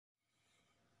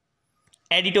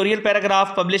Editorial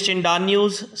paragraph published in Dan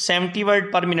News, 70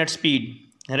 word per minute speed.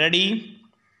 Ready?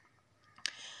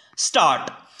 Start.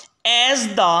 As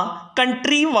the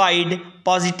countrywide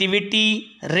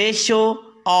positivity ratio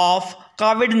of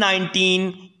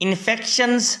COVID-19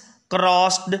 infections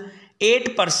crossed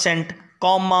 8%,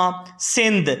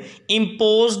 Sindh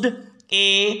imposed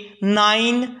a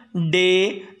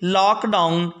 9-day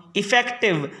lockdown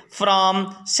effective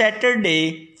from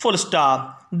Saturday,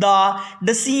 The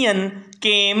decision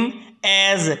came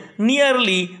as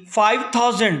nearly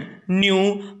 5,000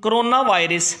 new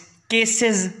coronavirus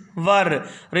cases were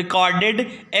recorded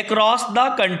across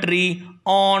the country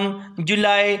on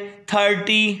July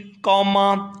 30,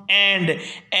 and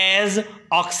as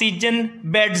oxygen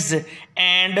beds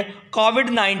and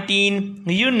COVID-19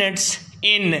 units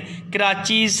in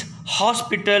Karachi's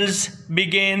hospitals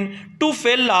began to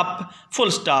fill up,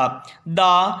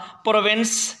 The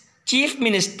province Chief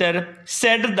Minister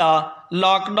said the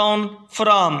lockdown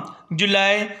from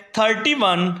July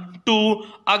 31 to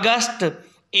August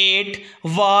 8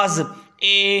 was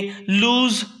a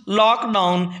loose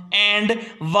lockdown and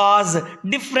was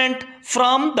different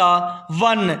from the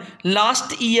one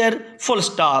last year,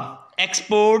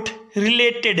 Export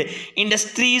related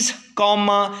industries,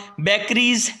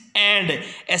 bakeries and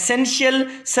essential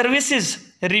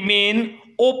services remain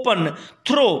open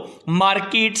through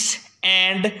markets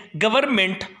and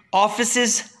government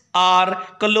offices are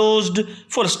closed,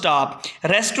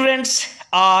 Restaurants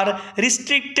are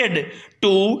restricted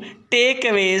to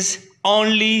takeaways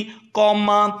only,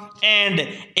 and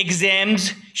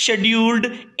exams scheduled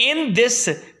in this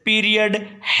period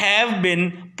have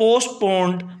been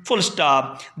postponed,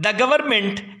 The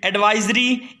government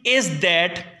advisory is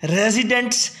that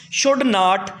residents should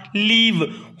not leave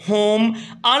home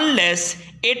unless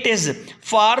it is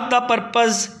for the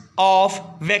purpose of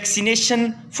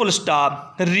vaccination,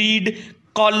 Read: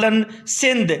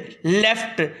 Sindh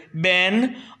left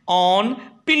ban on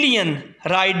pillion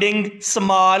riding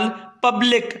small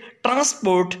public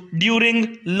transport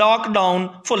during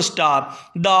lockdown,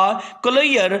 The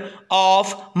closure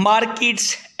of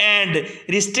markets and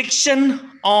restriction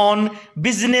on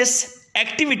business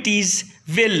activities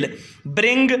will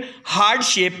bring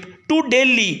hardship to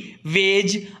daily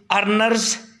wage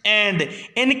earners and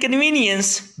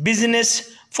inconvenience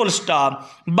business,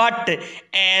 But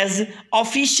as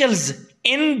officials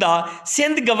in the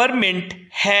Sindh government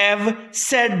have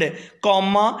said,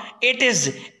 it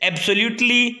is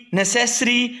absolutely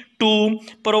necessary to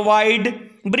provide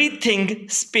breathing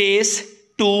space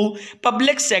to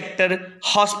public sector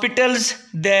hospitals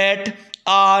that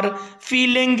are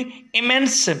feeling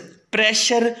immense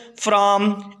pressure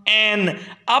from an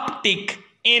uptick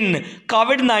in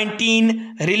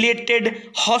COVID-19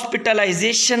 related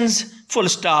hospitalizations,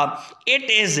 It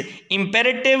is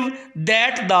imperative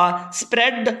that the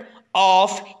spread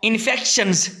of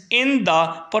infections in the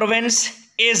province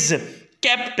is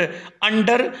kept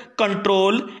under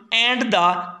control and the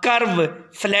curve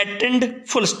flattened,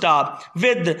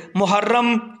 With Muharram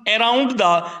around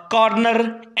the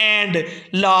corner and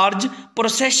large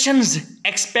processions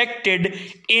expected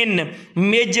in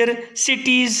major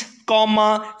cities,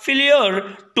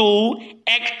 failure to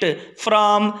act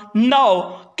from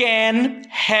now can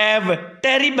have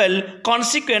terrible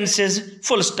consequences,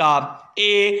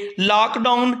 A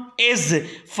lockdown is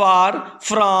far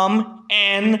from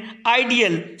an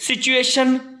ideal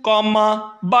situation,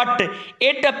 but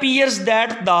it appears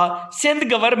that the Sindh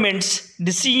government's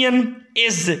decision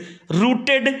is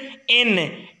rooted in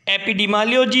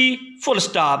epidemiology,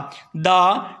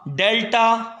 The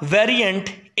Delta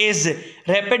variant is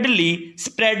rapidly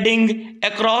spreading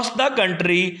across the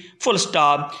country,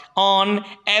 On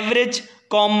average,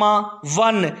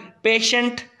 one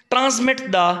patient transmits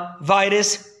the virus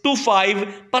to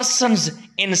 5 persons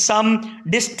in some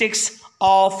districts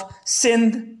of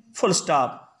Sindh,